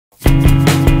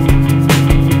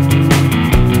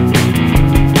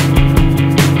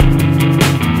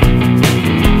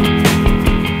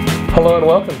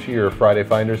welcome to your Friday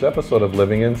Finders episode of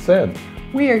Living in Sin.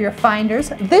 We are your finders.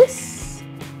 This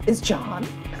is John.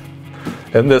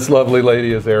 And this lovely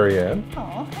lady is Ariane.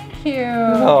 Oh, thank you.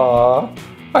 Aw,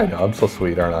 I know, I'm so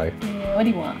sweet, aren't I? Yeah, what do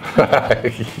you want?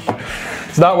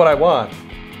 It's not what I want,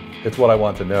 it's what I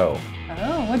want to know.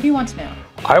 Oh, what do you want to know?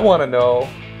 I want to know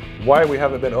why we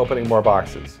haven't been opening more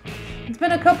boxes. It's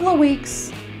been a couple of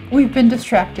weeks. We've been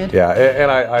distracted. Yeah,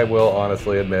 and I will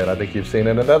honestly admit, I think you've seen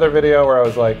in another video where I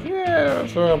was like, yeah,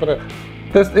 so open it.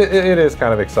 It is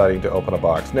kind of exciting to open a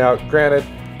box. Now, granted,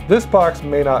 this box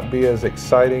may not be as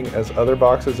exciting as other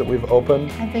boxes that we've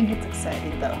opened. I think it's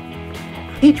exciting though.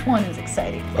 Each one is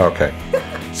exciting. Okay,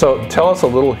 so tell us a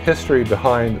little history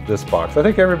behind this box. I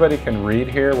think everybody can read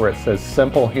here where it says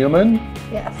Simple Human.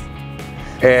 Yes.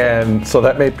 And so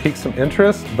that may pique some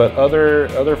interest, but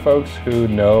other folks who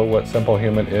know what Simple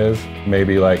Human is,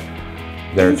 maybe like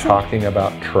they're talking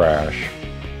about trash.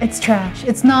 It's trash.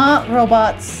 It's not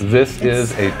robots. This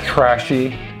is a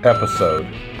trashy episode.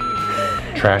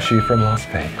 Trashy from Las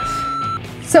Vegas.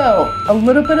 So, a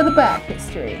little bit of the back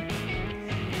history.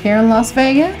 Here in Las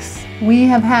Vegas, we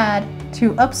have had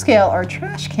to upscale our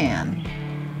trash can.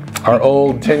 Our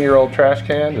old 10-year-old trash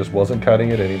can just wasn't cutting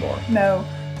it anymore. No.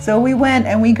 So we went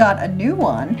and we got a new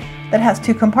one that has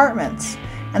 2 compartments.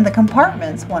 And the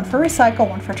compartments, one for recycle,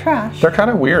 one for trash. They're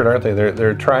kind of weird, aren't they?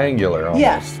 They're triangular almost.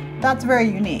 Yes, that's very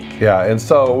unique. Yeah, and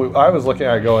so I was looking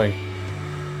at it going,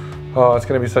 oh, it's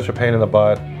going to be such a pain in the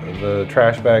butt. The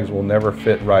trash bags will never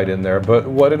fit right in there. But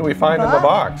what did we find in the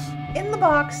box? In the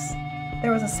box,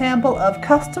 there was a sample of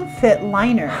custom fit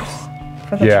liners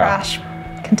for the trash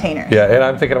containers. Yeah, and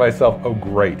I'm thinking to myself, oh,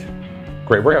 great.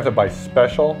 Great, we're gonna have to buy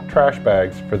special trash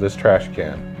bags for this trash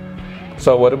can.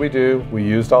 So what did we do? We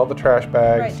used all the trash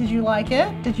bags. Right, did you like it?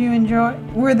 Did you enjoy?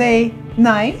 Were they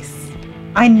nice?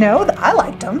 I know that I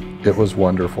liked them. It was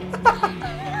wonderful. No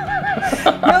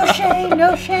shame,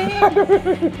 no shame.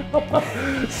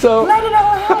 So let it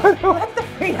all out, let the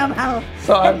freedom out.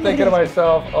 So I'm thinking to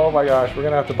myself, oh my gosh, we're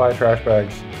gonna have to buy trash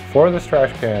bags for this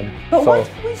trash can. But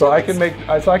so I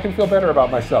can feel better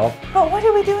about myself. But what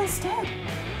did we do instead?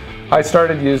 I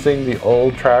started using the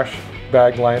old trash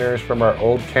bag liners from our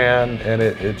old can, and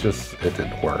it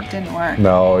didn't work. It didn't work.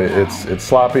 No, it's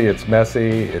sloppy, it's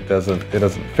messy, it doesn't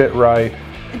fit right.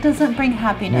 It doesn't bring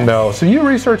happiness. No, so you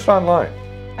researched online.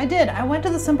 I did. I went to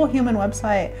the Simple Human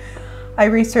website. I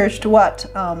researched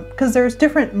because there's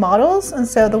different models, and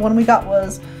so the one we got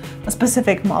was a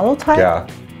specific model type. Yeah.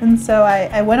 And so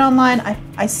I went online,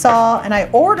 I saw, and I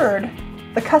ordered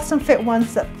the custom fit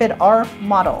ones that fit our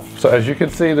model. So as you can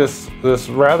see, this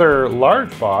rather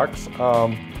large box,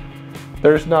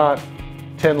 there's not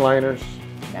 10 liners.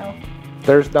 No.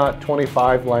 There's not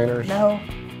 25 liners. No.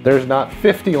 There's not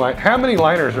 50 liners. How many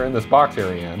liners are in this box,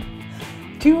 Ariane?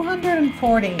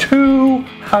 240.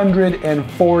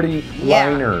 240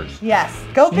 liners. Yes.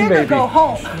 Go big or go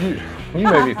home. You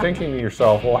may be thinking to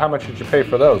yourself, well, how much did you pay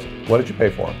for those? What did you pay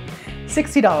for them?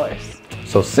 $60.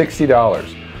 So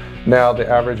 $60. Now, the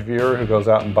average viewer who goes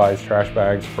out and buys trash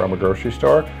bags from a grocery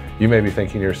store, you may be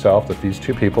thinking to yourself that these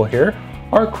 2 people here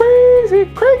are crazy,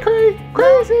 crazy.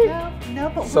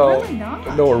 No, but we're really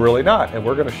not. No, we're really not, and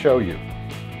we're going to show you.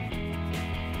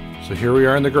 So here we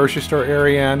are in the grocery store,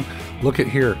 Ariane. Look at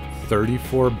here,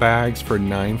 34 bags for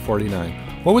 $9.49.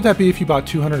 What would that be if you bought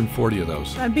 240 of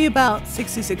those? That'd be about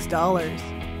 $66,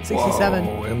 $67.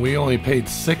 Whoa, and we only paid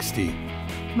 $60.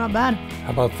 Not bad.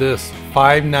 How about this?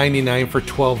 $5.99 for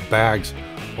 12 bags.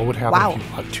 What would happen if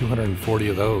you bought 240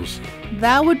 of those?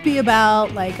 That would be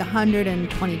about like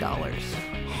 $120.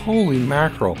 Holy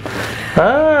mackerel.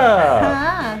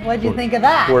 What'd you think of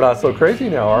that? We're not so crazy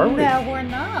now, are we? No, we're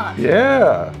not.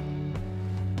 Yeah.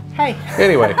 Hey.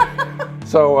 Anyway,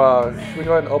 so should we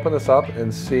go ahead and open this up and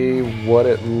see what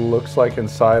it looks like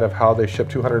inside of how they ship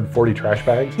 240 trash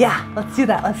bags? Yeah, let's do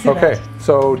that. Let's do that. Okay,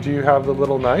 so do you have the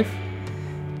little knife?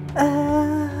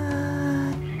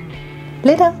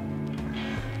 Little.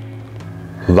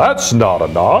 That's not a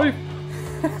knife.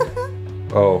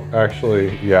 Oh,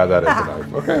 actually, yeah, that is a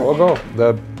knife. Okay, we'll go.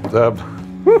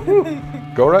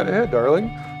 Go right ahead,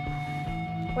 darling.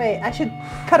 Wait, I should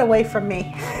cut away from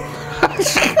me.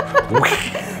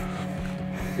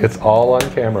 It's all on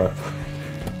camera.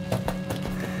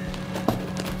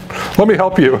 Let me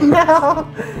help you. No,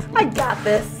 I got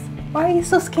this. Why are you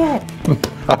so scared?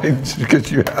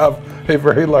 Because you have a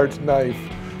very large knife.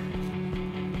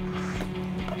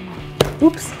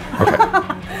 Oops. Okay.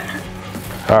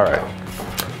 All right.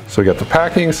 So we got the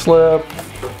packing slip.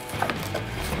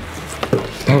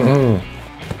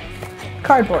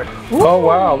 Cardboard. Ooh. Oh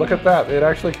wow, look at that. It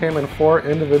actually came in 4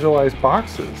 individualized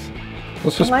boxes.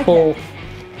 Let's just pull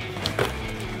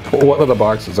pull one of the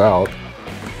boxes out.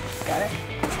 Got it.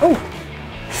 Oh.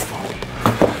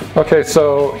 Okay,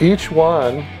 so each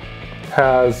one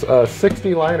has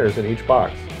 60 liners in each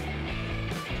box.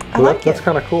 So that's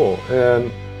kind of cool.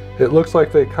 And it looks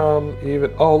like they come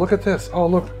even, oh, look at this. Oh,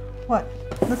 look. What?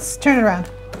 Let's turn it around.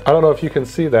 I don't know if you can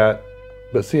see that,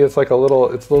 but see, it's like a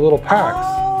little, it's the little packs.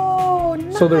 Oh,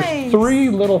 nice. So there's 3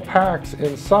 little packs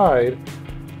inside.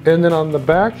 And then on the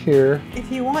back here, if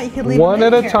you want, you can leave one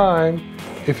them at a time.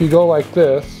 If you go like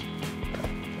this.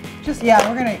 Just, yeah,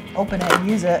 we're gonna open it and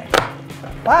use it.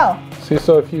 Wow. See,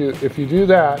 so if you do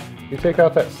that, you take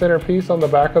out that center piece on the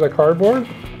back of the cardboard,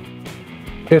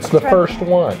 it's the first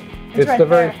one. It's the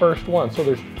very first one. So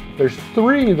there's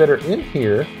 3 that are in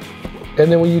here,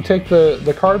 and then when you take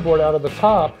the cardboard out of the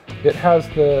top, it has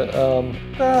the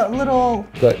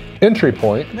entry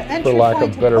point, for lack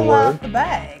of a better word,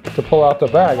 to pull out the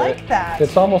bag. I like that.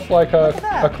 It's almost like a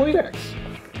Kleenex.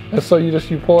 And so you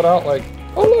pull it out like,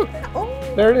 oh look,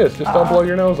 there it is. Just don't blow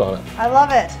your nose on it. I love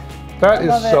it. That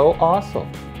is so awesome.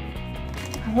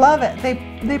 I love it.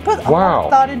 They put a lot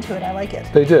of thought into it. I like it.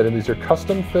 They did, and these are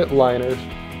custom fit liners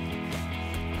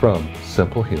from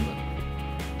Simple Human.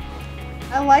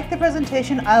 I like the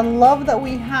presentation. I love that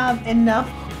we have enough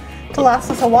to last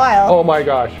us a while. Oh my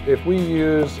gosh, if we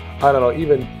use, I don't know,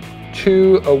 even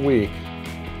 2 a week,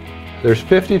 there's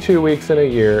 52 weeks in a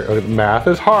year. Math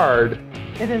is hard.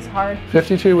 It is hard.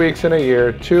 52 weeks in a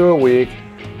year, 2 a week,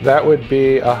 that would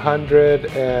be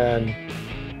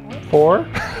 104.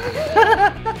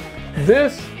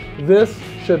 This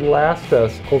should last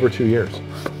us over 2 years.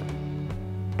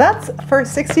 That's for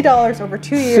 $60 over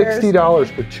 2 years.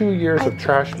 $60 for 2 years of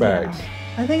trash bags.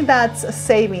 I think that's a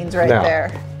savings right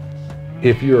there.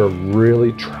 If you're a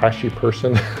really trashy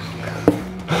person,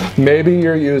 maybe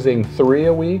you're using 3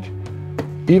 a week.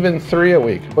 Even 3 a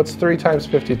week. What's 3 times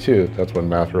 52? That's when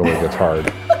math really gets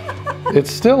hard.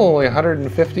 It's still only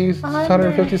 150,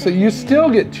 so you still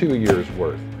get 2 years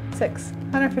worth.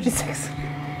 156.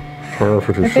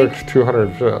 156,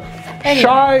 200. Anyway.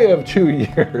 Shy of 2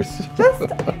 years.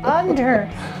 Just under.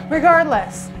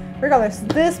 Regardless,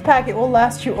 this packet will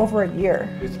last you over a year.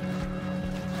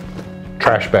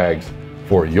 Trash bags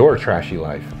for your trashy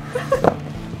life.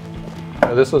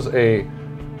 This was a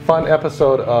fun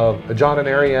episode of John and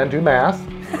Ariane Do Math.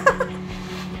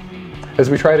 As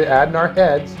we try to add in our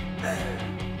heads.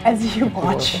 As you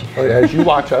watch. As you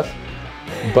watch us.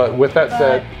 But with that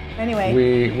said, anyway,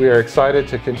 we are excited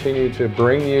to continue to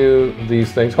bring you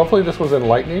these things. Hopefully this was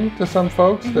enlightening to some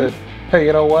folks that, hey,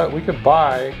 you know what? We could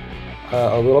buy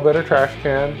a little bit of trash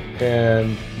can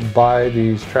and buy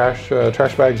these trash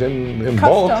bags in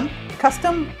bulk.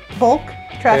 Custom bulk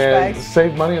trash bags.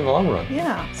 Save money in the long run.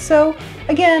 Yeah. So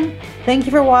again, thank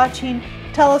you for watching.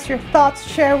 Tell us your thoughts,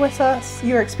 share with us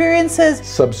your experiences.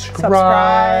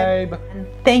 Subscribe. And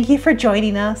thank you for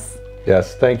joining us.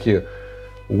 Yes, thank you.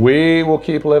 We will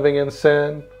keep living in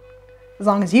sin. As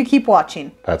long as you keep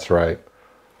watching. That's right.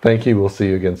 Thank you. We'll see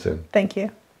you again soon. Thank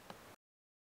you.